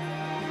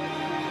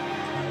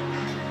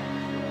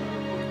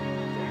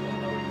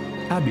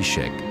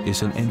Abhishek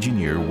is an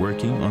engineer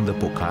working on the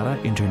Pokhara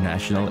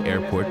International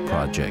Airport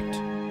project.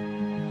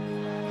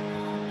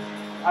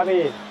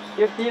 Abhi,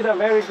 you did a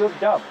very good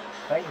job.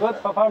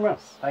 Good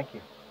performance. Thank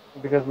you.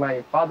 Because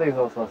my father is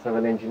also a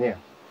civil engineer.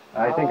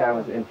 I think I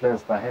was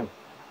influenced by him.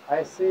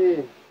 I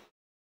see.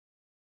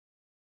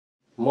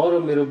 म र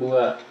मेरो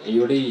बुवा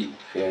एउटै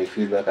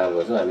फिल्डमा काम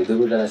गर्छौँ हामी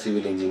दुवैजना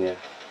civil engineer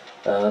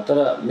तर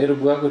मेरो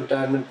बुवाको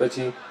रिटायरमेन्ट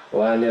पछि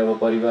उहाँले अब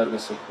परिवारको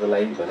सुखको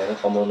लागि भनेर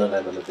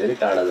कमाउनलाई भनेर धेरै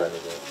टाढा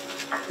जानुभयो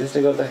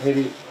त्यसले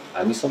गर्दाखेरि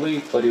हामी सबै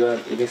परिवार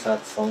एकैसाथ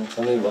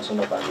सँगसँगै बस्न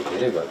पाएको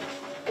धेरै भयो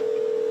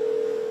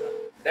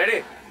ड्याडी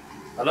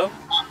हेलो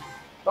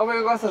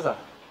तपाईको कस्तो छ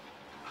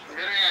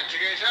मेरो यहाँ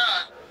ठिकै छ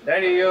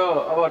ड्याडी यो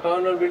अब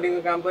टर्मिनल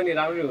बिल्डिङको काम पनि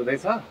राम्रै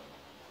हुँदैछ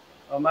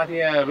अब माथि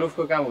यहाँ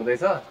रुफको काम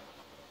हुँदैछ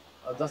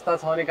जस्ता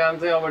छ नि काम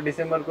चाहिँ अब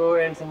डिसेम्बरको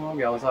एन्डसम्म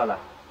भ्याउँछ होला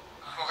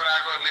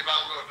पोखराको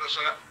नेपालको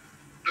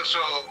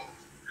दोस्रो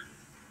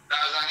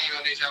राजधानी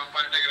भन्ने हिसाबमा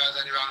पर्यटक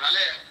राजधानी भएको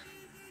हुनाले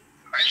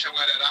अहिलेसम्म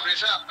गरेर राम्रै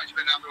छ पछि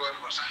पनि राम्रो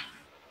गर्नुपर्छ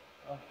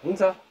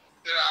हुन्छ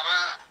मेरो आमा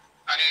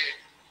अनि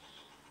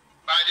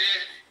बाजे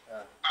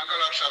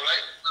अङ्कलहरू सबलाई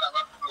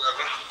बराबर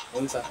गर्नु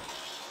हुन्छ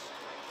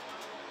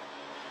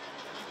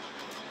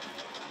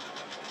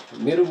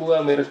मेरो बुवा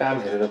मेरो काम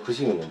हेरेर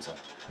खुसी हुनुहुन्छ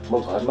म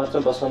घर मात्र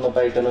बस्न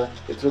नपाइकन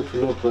यत्रो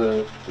ठुलो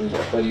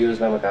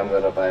परियोजनामा काम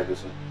गर्न पाएको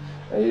छु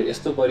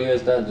यस्तो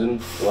परियोजना जुन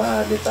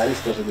उहाँहरूले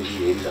 40 वर्षदेखि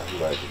हेरिराख्नु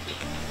भएको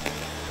थियो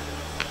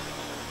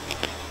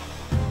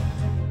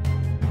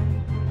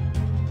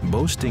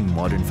Boasting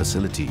modern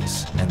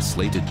facilities and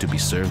slated to be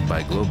served by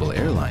global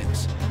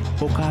airlines,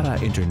 Pokhara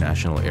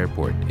International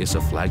Airport is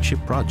a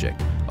flagship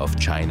project of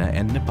China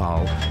and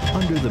Nepal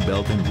under the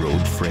Belt and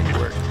Road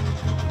Framework.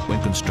 When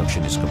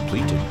construction is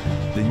completed,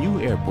 the new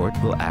airport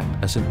will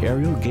act as an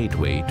aerial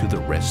gateway to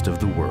the rest of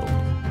the world.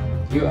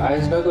 यो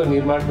आयोजनाको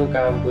निर्माणको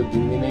कामको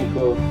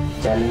दिनदिनैको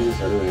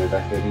च्यालेन्जेसहरू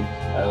हेर्दाखेरि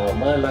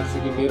मलाई लाग्छ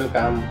कि मेरो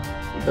काम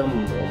एकदम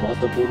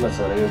महत्त्वपूर्ण छ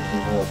र यो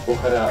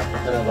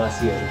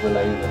पोखरावासीहरूको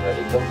लागि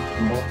एकदम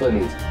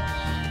महत्त्वपूर्ण छ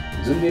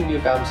जुन दिन यो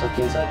काम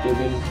सकिन्छ त्यो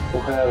दिन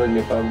पोखरा र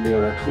नेपालले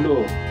एउटा ठुलो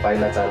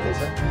पाइला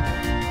चाल्नेछ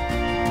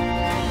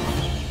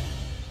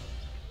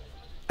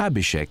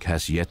Abhishek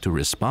has yet to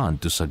respond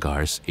to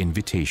Sagar's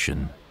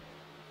invitation.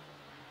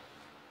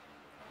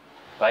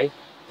 भाइ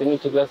तिमी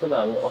ठिक लाग्छ त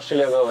हामी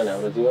अस्ट्रेलिया गयो भने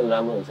हाम्रो जीवन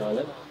राम्रो हुन्छ हैन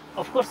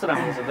अफ कोर्स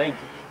राम्रो हुन्छ दाइ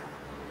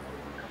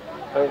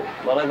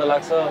मलाई त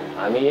लाग्छ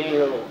हामी यही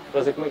यो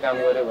प्रोजेक्टमै काम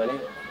गर्यो भने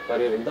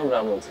करियर एकदम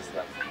राम्रो हुन्छ जस्तो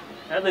लाग्छ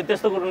हैन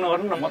त्यस्तो कुरो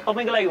नगर्नु न म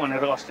तपाईको लागि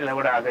भनेर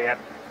अस्ट्रेलियाबाट आएको यार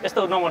यस्तो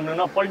नभन्नु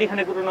न पल्टी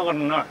खाने कुरो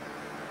नगर्नु न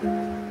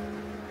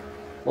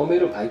म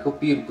मेरो भाइको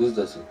पीर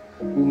बुझ्दछु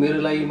उ मेरो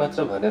लागि मात्र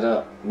भनेर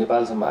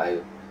नेपालसम्म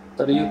आयो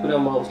तर यो कुरा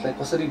म उसलाई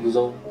कसरी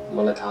बुझाउँ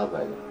मलाई थाहा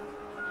भएन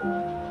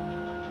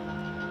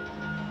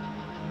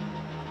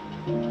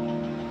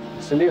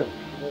Sunil,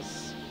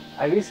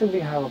 I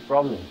recently have a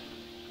problem.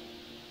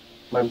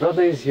 My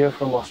brother is here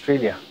from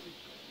Australia.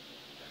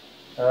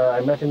 I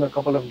met him a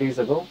couple of days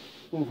ago.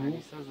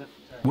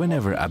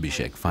 Whenever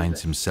Abhishek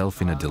finds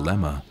himself in a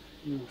dilemma,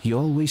 he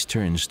always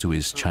turns to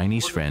his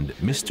Chinese friend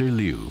Mr.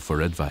 Liu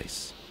for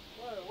advice.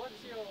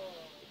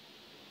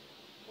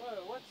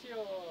 What's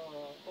your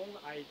own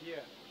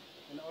idea?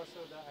 And also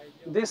the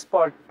idea. This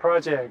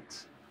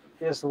project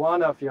is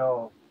one of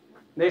your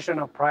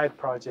national pride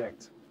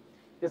projects.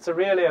 It's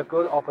really a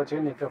good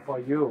opportunity for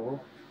you.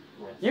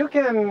 Yes. You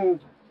can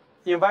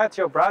invite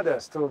your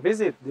brothers to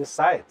visit these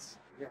sites,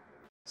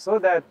 so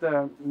that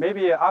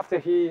maybe after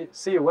he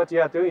see what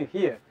you are doing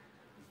here,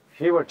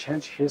 he will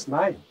change his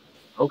mind.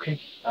 Okay,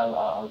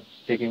 I'll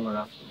take him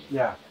around.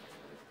 Yeah.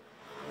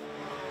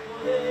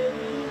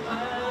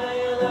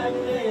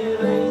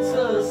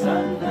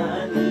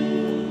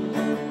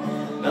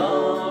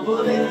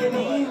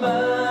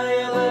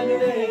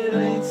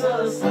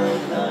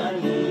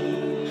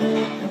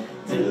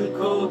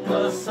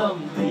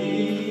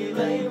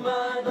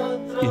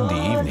 In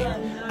the evening,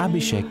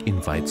 Abhishek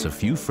invites a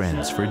few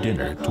friends for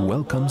dinner to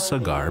welcome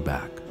Sagar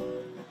back.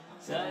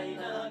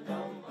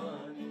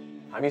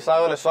 हामी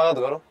सागरलाई स्वागत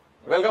गरौँ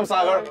welcome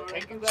सागर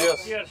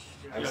Cheers.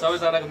 हामी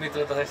सबैजनाको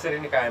मित्रता यसरी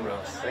नै कायम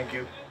रहोस् thank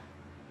you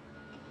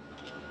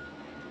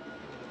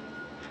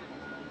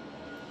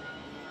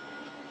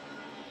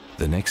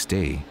The next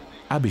day,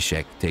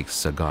 Abhishek takes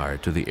Sagar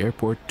to the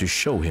airport to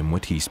show him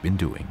what he's been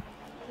doing.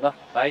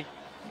 भाइ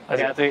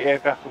यहाँ चाहिँ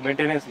एयरक्राफ्टको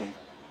मेन्टेनेन्स हुन्छ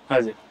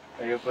हजुर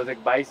यो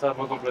प्रोजेक्ट 22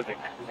 अर्बको प्रोजेक्ट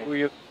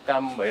यो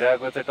काम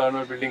भइरहेको चाहिँ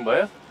टर्मिनल बिल्डिङ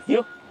भयो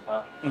यो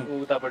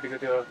उतापट्टिको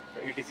त्यो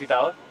ETC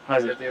टावर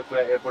हजुर त्यो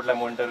पुरा एयरपोर्टलाई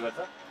मोनिटर गर्छ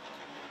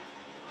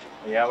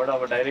यहाँबाट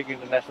अब डाइरेक्ट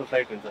इन्टरनेसनल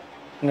फ्लाइट हुन्छ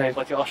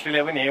पछि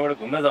अस्ट्रेलिया पनि यहीँबाट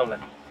घुम्न जाउँला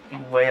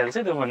भइहाल्छ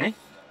त्यो भने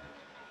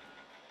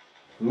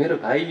मेरो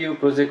भाइ यो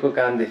प्रोजेक्टको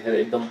काम देखेर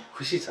एकदम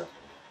खुसी छ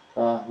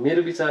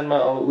मेरो विचारमा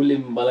अब उले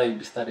मलाई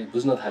बिस्तारै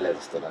बुझ्न थाले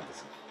जस्तो लाग्छ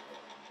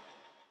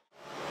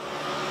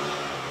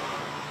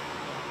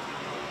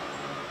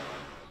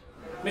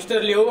Mr.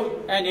 Liu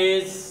and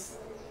his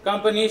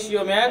company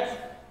Xiaomac.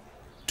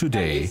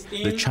 Today,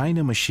 the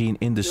China Machine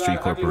Industry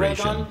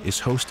Corporation is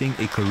hosting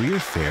a career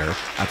fair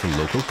at a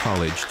local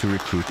college to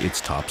recruit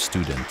its top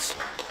students.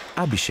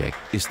 Abhishek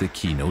is the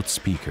keynote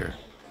speaker.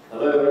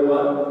 Hello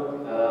everyone,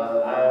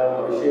 I am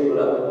Abhishek,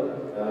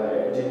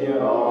 engineer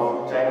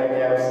of China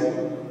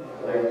KFC.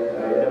 In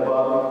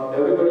Nepal,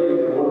 everybody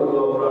want to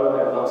go abroad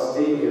and not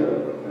stay here.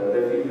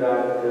 They feel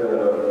that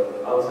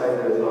outside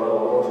there is a lot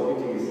of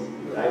opportunities.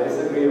 I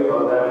disagree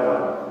about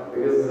that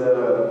because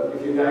if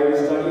you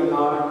guys study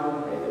hard,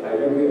 I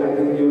think you guys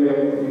can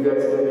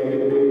make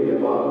it big in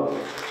Nepal.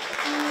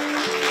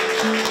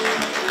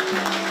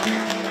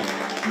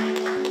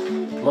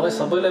 मलाई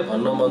सबैलाई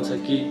भन्न मन छ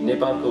कि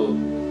नेपालको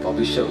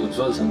भविष्य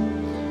उज्जवल छ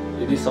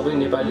यदि सबै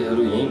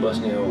नेपालीहरू यही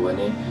बस्ने हो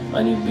भने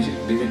अनि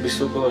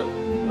विश्वको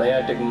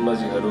नयाँ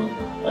टेक्नोलोजीहरू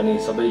अनि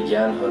सबै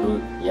ज्ञानहरू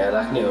यहाँ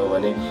राख्ने हो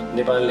भने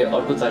नेपालले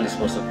अर्को 40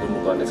 वर्ष कुर्नु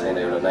पर्ने छैन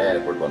एउटा नयाँ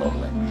एयरपोर्ट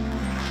बनाउनलाई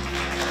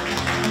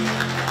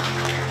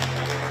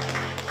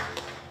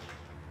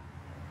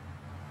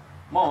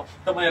म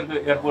तपाईहरुको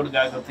एयरपोर्ट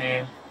गएको थिएँ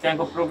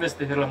त्यहाँको प्रोग्रेस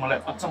देखेर मलाई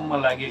अचम्म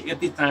लाग्यो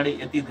यति चाँडै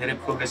यति धेरै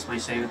प्रोग्रेस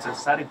भइसकेको छ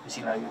सारै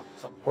खुसी लाग्यो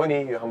हो नि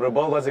यो हाम्रो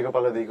बाउबाजेको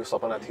पालादेखिको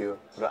सपना थियो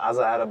र आज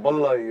आएर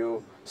बल्ल यो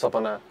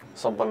सपना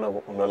सम्पन्न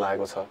हुन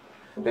लागेको छ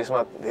देशमा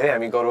धेरै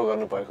हामी गर्व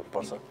गर्नु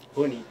पर्छ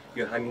हो नि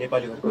यो हामी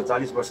नेपालीहरुको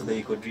 40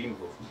 वर्षदेखिको ड्रीम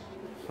हो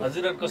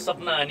हजुरहरुको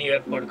सपना अनि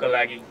एयरपोर्टको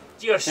लागि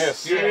चियर्स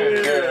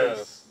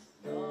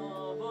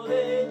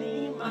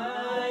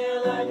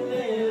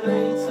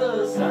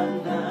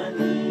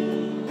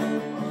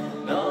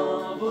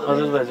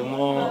हजुर दाजु म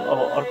अब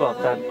अर्को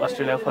हप्ता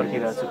अस्ट्रेलिया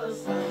फर्किरहेको छु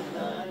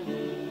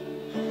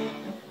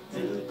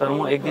तर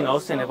म एक दिन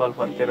अवश्य नेपाल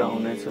फर्केर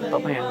आउनेछु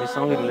तपाई हामी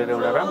सँगै मिलेर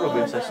एउटा राम्रो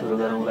व्यवसाय सुरु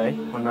गरौँला है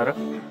हुन्न र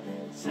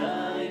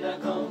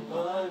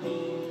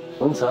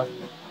हुन्छ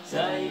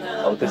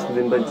अब त्यस्तो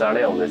दिन पनि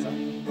चाँडै आउँदैछ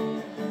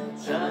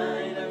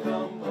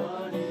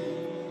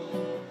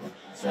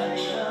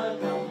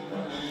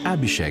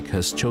Abhishek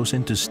has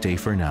chosen to stay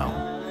for now,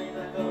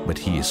 but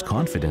he is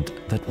confident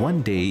that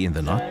one day in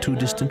the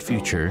not-too-distant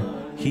future,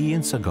 he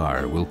and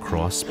Sagar will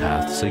cross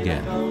paths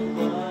again.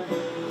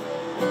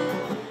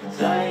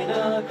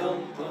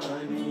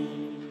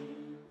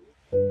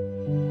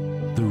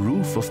 The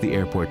roof of the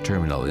airport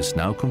terminal is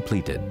now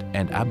completed,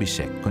 and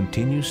Abhishek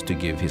continues to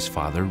give his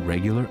father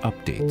regular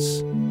updates.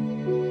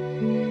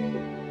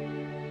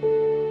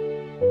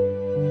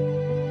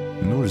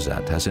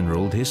 Nurzat has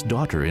enrolled his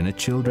daughter in a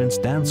children's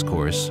dance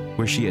course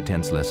where she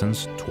attends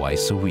lessons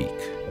twice a week.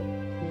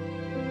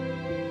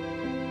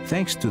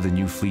 Thanks to the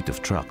new fleet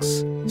of trucks,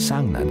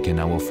 Sangnan can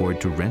now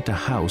afford to rent a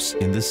house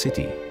in the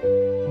city.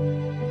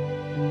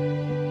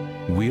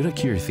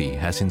 Weerakeerthi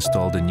has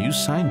installed a new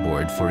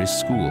signboard for his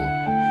school.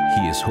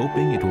 He is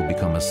hoping it will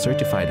become a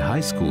certified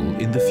high school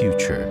in the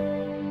future.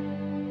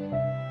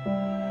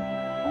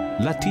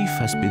 Latif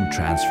has been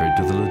transferred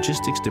to the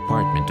logistics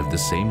department of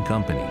the same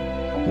company.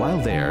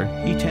 While there,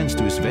 he tends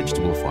to his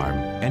vegetable farm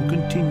and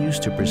continues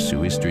to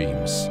pursue his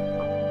dreams.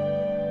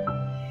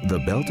 The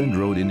Belt and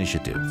Road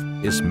Initiative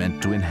is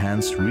meant to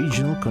enhance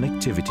regional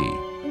connectivity,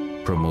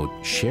 promote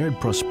shared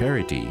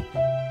prosperity,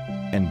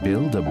 and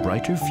build a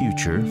brighter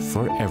future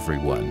for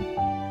everyone.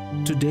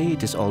 Today,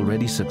 it is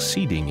already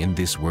succeeding in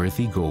this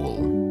worthy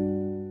goal.